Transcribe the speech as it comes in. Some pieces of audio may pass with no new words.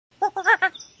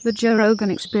The Joe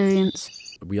Rogan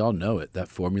Experience. We all know it. That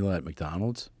formula at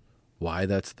McDonald's, why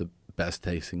that's the best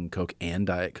tasting Coke and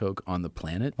Diet Coke on the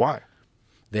planet. Why?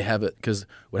 They have it because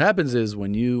what happens is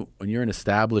when you're an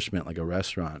establishment like a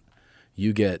restaurant,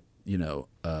 you get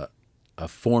a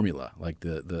formula. Like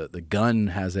the gun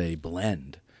has a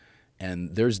blend,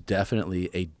 and there's definitely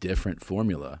a different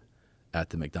formula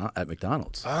at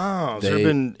McDonald's. Oh, has there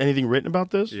been anything written about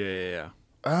this? Yeah.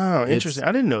 Oh, interesting.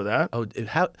 I didn't know that. Oh,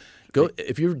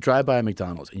 if you drive by a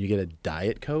McDonald's and you get a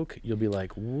Diet Coke, you'll be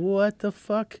like, what the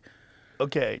fuck?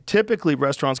 Okay, typically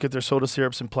restaurants get their soda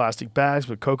syrups in plastic bags,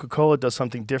 but Coca-Cola does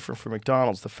something different for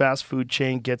McDonald's. The fast food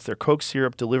chain gets their Coke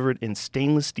syrup delivered in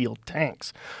stainless steel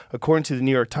tanks. According to the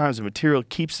New York Times, the material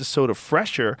keeps the soda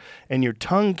fresher, and your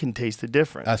tongue can taste the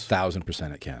difference.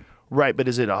 1,000% it can. Right, but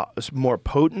is it a more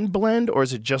potent blend, or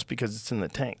is it just because it's in the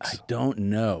tanks? I don't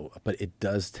know, but it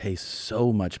does taste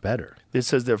so much better. It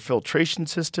says their filtration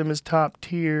system is top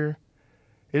tier.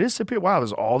 It is superior. Wow,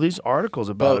 there's all these articles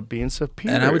about it being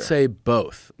superior. And I would say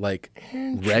both. Like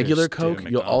regular Coke,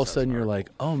 McDonald's all of a has sudden an you're like,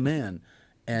 oh man.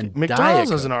 And McDonald's Diet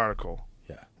has an Coke. article.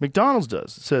 Yeah. McDonald's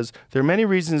does. It says, there are many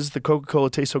reasons the Coca-Cola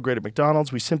tastes so great at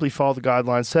McDonald's. We simply follow the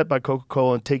guidelines set by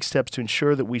Coca-Cola and take steps to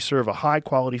ensure that we serve a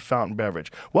high-quality fountain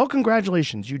beverage. Well,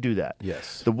 congratulations, you do that.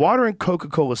 Yes. The water and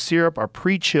Coca-Cola syrup are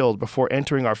pre-chilled before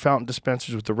entering our fountain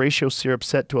dispensers with the ratio syrup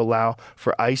set to allow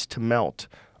for ice to melt.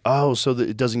 Oh, so that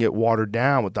it doesn't get watered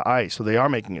down with the ice. So they are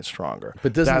making it stronger.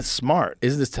 But that's smart.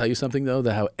 Doesn't this tell you something, though,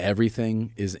 that how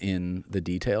everything is in the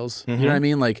details? You know what I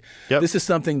mean? Like, this is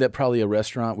something that probably a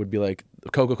restaurant would be like,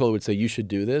 Coca-Cola would say, you should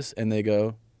do this. And they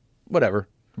go, whatever.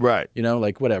 Right. You know,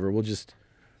 like, whatever. We'll just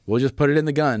put it in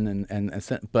the gun. And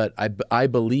send. But I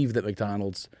believe that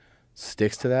McDonald's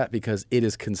sticks to that because it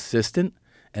is consistent.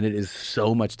 And it is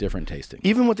so much different tasting.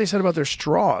 Even what they said about their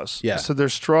straws. Yeah. So their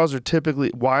straws are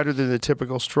typically wider than the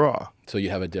typical straw. So you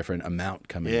have a different amount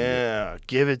coming in. Yeah,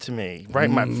 give it to me. Right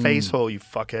in my face hole, you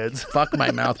fuckheads. Fuck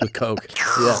my mouth with Coke.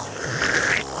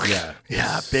 Yeah.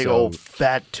 Yeah, big old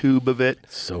fat tube of it.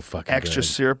 So fucking extra good.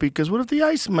 syrupy, because what if the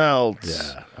ice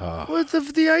melts? Yeah. What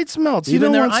if the ice melts? You Even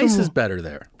don't their want ice some... is better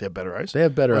there. They have better ice? They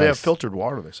have better ice. They have filtered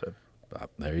water, they said.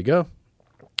 There you go.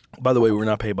 By the way, we're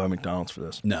not paid by McDonald's for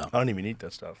this. No. I don't even eat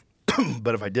that stuff.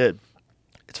 But if I did,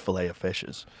 it's filet of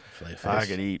fishes. Filet of fish. I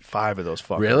could eat 5 of those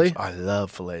fuckers. Really? I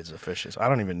love fillets of fishes. I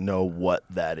don't even know what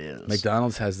that is.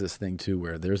 McDonald's has this thing too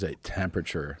where there's a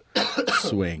temperature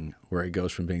swing where it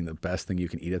goes from being the best thing you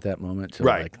can eat at that moment to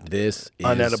like this is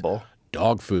unedible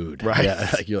dog food. Right. Yeah,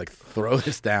 like you're like, throw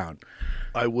this down.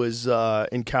 I was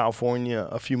in California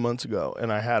a few months ago,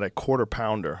 and I had a quarter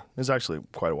pounder. It was actually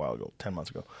quite a while ago, 10 months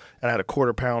ago. And I had a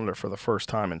quarter pounder for the first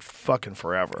time in fucking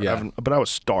forever. Yeah. But I was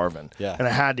starving. Yeah. And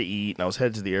I had to eat, and I was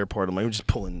headed to the airport. I'm like, let me just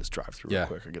pull in this drive-thru real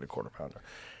quick and get a quarter pounder.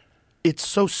 It's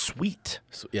so sweet.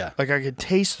 So, yeah. Like I could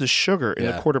taste the sugar in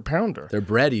the quarter pounder. Their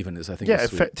bread even is, I think, yeah, is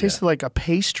sweet. It tasted like a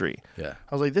pastry. Yeah.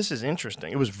 I was like, this is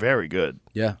interesting. It was very good.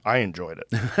 Yeah. I enjoyed it.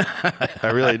 I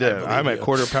really did. I'm a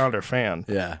quarter pounder fan.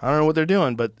 Yeah. I don't know what they're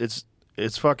doing, but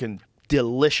it's fucking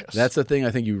delicious. That's the thing I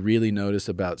think you really notice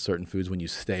about certain foods when you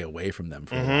stay away from them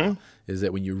for a while, is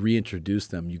that when you reintroduce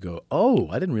them, you go, oh,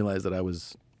 I didn't realize that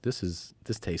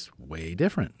this tastes way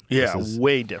different. Yeah,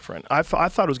 way different. I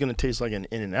thought it was going to taste like an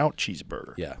In-N-Out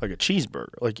cheeseburger. Yeah. Like a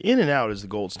cheeseburger. Like In-N-Out is the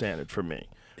gold standard for me.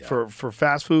 Yeah. For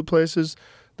fast food places,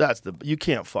 you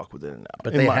can't fuck with In-N-Out.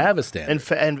 But they have a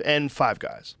standard. And Five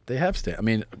Guys. They have standard. I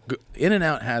mean,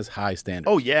 In-N-Out has high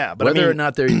standards. Oh, yeah. But whether or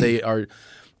not they are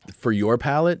for your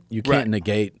palate, you can't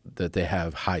negate that they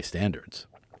have high standards.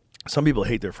 Some people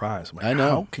hate their fries. I'm like, I know.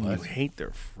 How can you hate their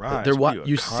fries?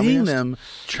 You're seeing them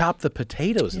chop the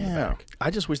potatoes in the back. I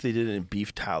just wish they did it in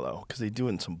beef tallow because they do it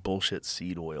in some bullshit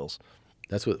seed oils.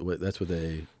 That's what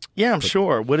they. Yeah, I'm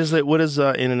sure. What does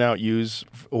In-N-Out use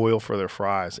oil for their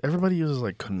fries? Everybody uses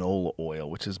like canola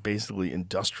oil, which is basically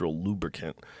industrial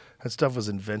lubricant. That stuff was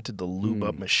invented to lube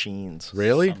up machines.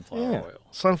 Really? Sunflower oil.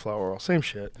 Sunflower oil, same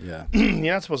shit. Yeah.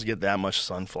 You're not supposed to get that much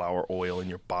sunflower oil in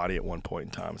your body at one point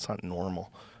in time. It's not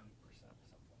normal.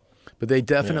 But they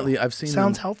definitely, I've seen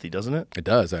Sounds them. healthy, doesn't it? It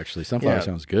does, actually. Sunflower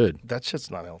sounds good. That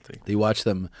shit's not healthy. You watch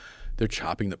them, they're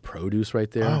chopping the produce right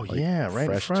there. Oh, like yeah, right in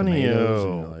fresh front of tomatoes,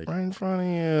 you. and like, Right in front of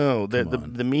you.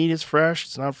 The meat is fresh.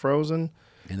 It's not frozen.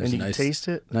 And there's you a can taste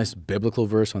it. Nice biblical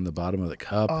verse on the bottom of the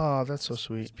cup. Oh, that's so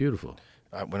sweet. It's beautiful.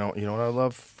 You know what I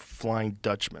love? Flying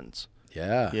Dutchmans.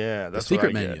 Yeah. Yeah, that's the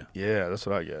secret what I menu. get. Yeah, that's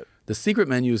what I get. The secret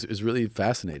menu is really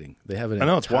fascinating. They have it. I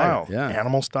know, it's wild. Yeah,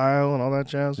 Animal style and all that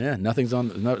jazz. yeah. Nothing's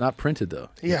on. Not printed though.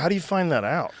 Yeah, how do you find that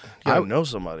out? You gotta know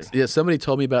somebody. Yeah, somebody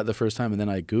told me about it the first time, and then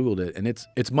I Googled it, and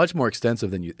it's much more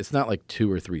extensive than you. It's not like 2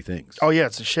 or 3 things. Oh yeah,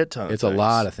 it's a shit ton. It's of a things.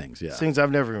 lot of things. Yeah, Things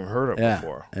I've never even heard of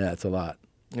before. Yeah, it's a lot.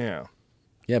 Yeah.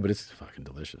 Yeah, but it's fucking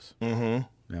delicious. Mm-hmm.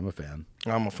 Yeah, I'm a fan.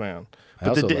 I'm a fan. I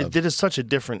But also it is such a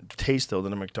different taste though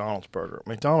than a McDonald's burger.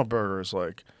 McDonald's burger is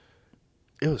like,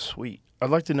 it was sweet. I'd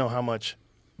like to know how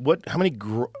many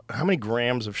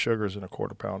grams of sugar is in a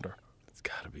quarter pounder. It's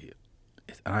got to be.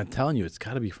 And I'm telling you, it's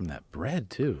got to be from that bread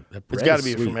too. That bread It's got to is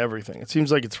be sweet. from everything. It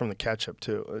seems like it's from the ketchup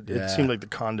too. It Yeah. seemed like the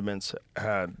condiments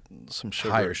had some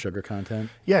sugar. Higher sugar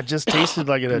content. Yeah, it just tasted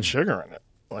like it had sugar in it.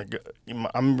 Like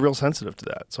I'm real sensitive to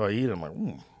that, so I eat it. I'm like,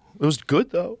 it was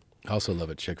good though. I also love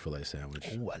a Chick-fil-A sandwich.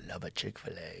 Oh, I love a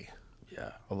Chick-fil-A.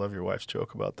 Yeah. I love your wife's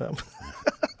joke about them.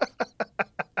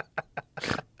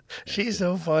 She's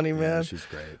so funny, man. Yeah, she's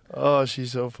great. Oh,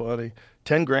 she's so funny.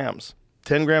 10 grams.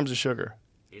 10 grams of sugar.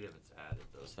 8 if it's added,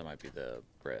 though, so that might be the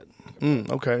bread.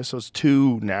 Okay, so it's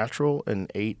 2 natural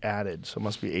and 8 added. So it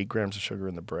must be 8 grams of sugar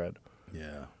in the bread.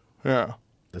 Yeah. Yeah.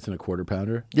 That's in a quarter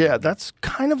pounder? Yeah, that's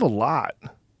kind of a lot.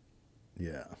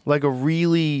 Yeah. Like a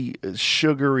really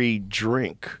sugary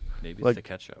drink. Maybe Like- it's the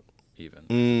ketchup, even. It's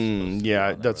supposed to be Yeah, on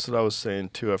that that's what I was saying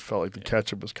too. I felt like the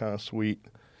ketchup was kind of sweet.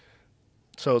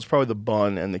 So it's probably the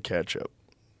bun and the ketchup.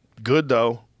 Good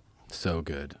though. So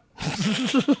good.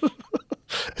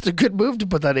 It's a good move to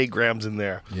put that 8 grams in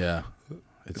there. Yeah.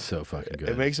 It's so fucking good.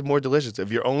 It makes it more delicious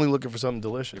if you're only looking for something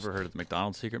delicious. You ever heard of the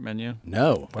McDonald's secret menu?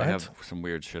 No. What? They have some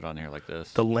weird shit on here like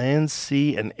this. The land,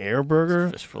 sea, and air burger?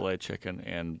 Fish fillet, chicken,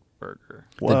 and burger.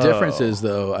 The difference is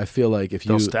though, I feel like if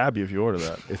They'll you stab you if you order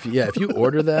that. if you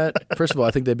order that, first of all,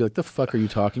 I think they'd be like, "The fuck are you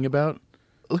talking about?"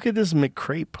 Look at this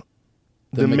McCrape.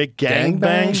 The McGangbang?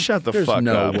 McGangbang? Shut the There's fuck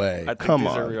no up. way. I think Come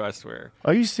these on. are real, I swear.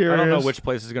 Are you serious? I don't know which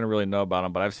place is going to really know about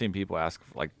them, but I've seen people ask,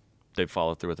 like, they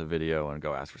follow through with a video and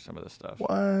go ask for some of this stuff.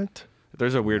 What?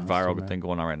 There's a weird Awesome, viral man. thing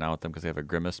going on right now with them because they have a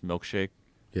Grimace milkshake.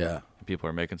 Yeah. People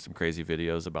are making some crazy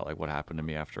videos about, like, what happened to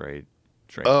me after I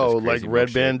drank Oh, this like crazy Red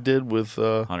milkshake. Band did with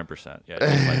 100%. Yeah,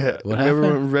 just like that. What remember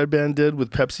happened? what Red Band did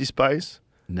with Pepsi Spice?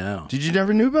 No. Did you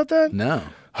never knew about that? No.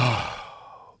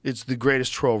 It's the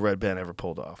greatest troll Red Band ever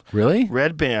pulled off. Really?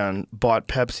 Red Band bought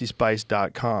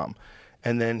PepsiSpice.com,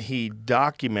 and then he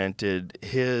documented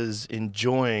his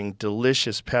enjoying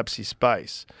delicious Pepsi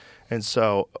Spice. And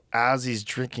so as he's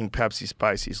drinking Pepsi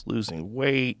Spice, he's losing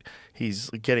weight. He's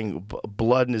getting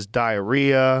blood in his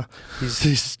diarrhea.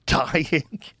 He's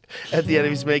dying. At the end,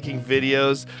 he's making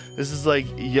videos. This is like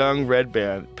young Red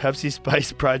Band, Pepsi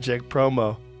Spice Project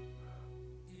promo.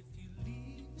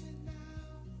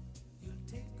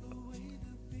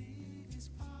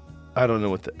 I don't know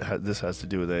what this has to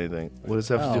do with anything. What does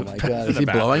that have to Oh do my with god. In Is the he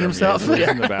blowing bathroom, himself? Yeah, he's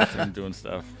in the bathroom doing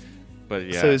stuff. But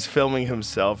yeah. So he's filming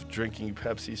himself drinking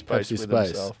Pepsi Spice Pepsi with Spice.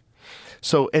 himself.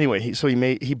 So anyway,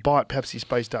 he bought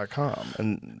PepsiSpice.com,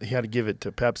 and he had to give it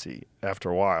to Pepsi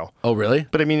after a while. Oh, really?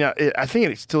 But I mean, I think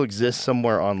it still exists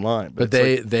somewhere online. But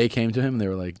it's like, they came to him and they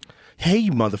were like, hey,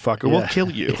 you motherfucker, we'll Yeah. kill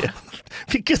you.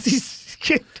 Because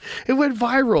it went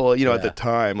viral, you know, at Yeah. the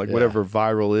time, like Yeah. whatever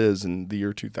viral is in the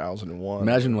year 2001.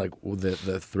 imagine like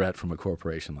the threat from a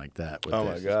corporation like that. With Oh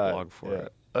my this. God. blog for Yeah.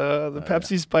 it. The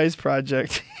Pepsi Spice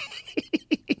Project.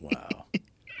 Wow.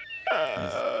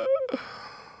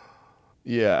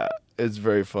 Yeah, it's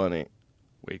very funny.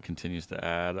 Weight continues to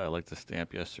add. I like the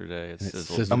stamp yesterday. It It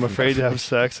sizzles. sizzles. I'm afraid to have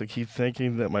sex. I keep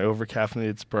thinking that my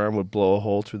overcaffeinated sperm would blow a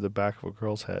hole through the back of a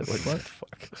girl's head. Like, what the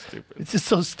fuck? Stupid. It's just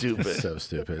so stupid. So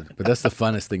stupid. But that's the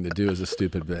funnest thing to do is a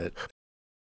stupid bit.